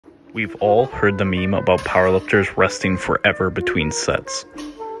We've all heard the meme about powerlifters resting forever between sets.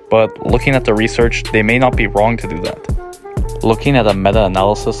 But looking at the research, they may not be wrong to do that. Looking at a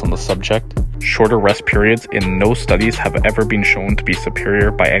meta-analysis on the subject, shorter rest periods in no studies have ever been shown to be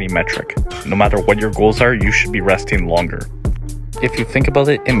superior by any metric. No matter what your goals are, you should be resting longer. If you think about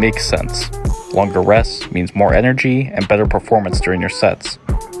it, it makes sense. Longer rest means more energy and better performance during your sets.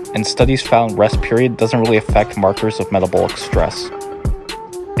 And studies found rest period doesn't really affect markers of metabolic stress.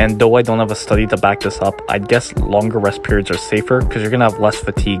 And though I don't have a study to back this up, I'd guess longer rest periods are safer because you're going to have less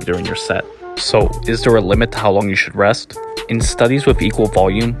fatigue during your set. So, is there a limit to how long you should rest? In studies with equal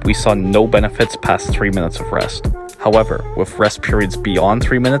volume, we saw no benefits past 3 minutes of rest. However, with rest periods beyond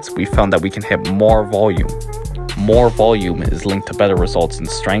 3 minutes, we found that we can hit more volume. More volume is linked to better results in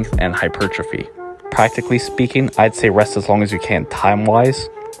strength and hypertrophy. Practically speaking, I'd say rest as long as you can time-wise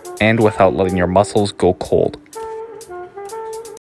and without letting your muscles go cold.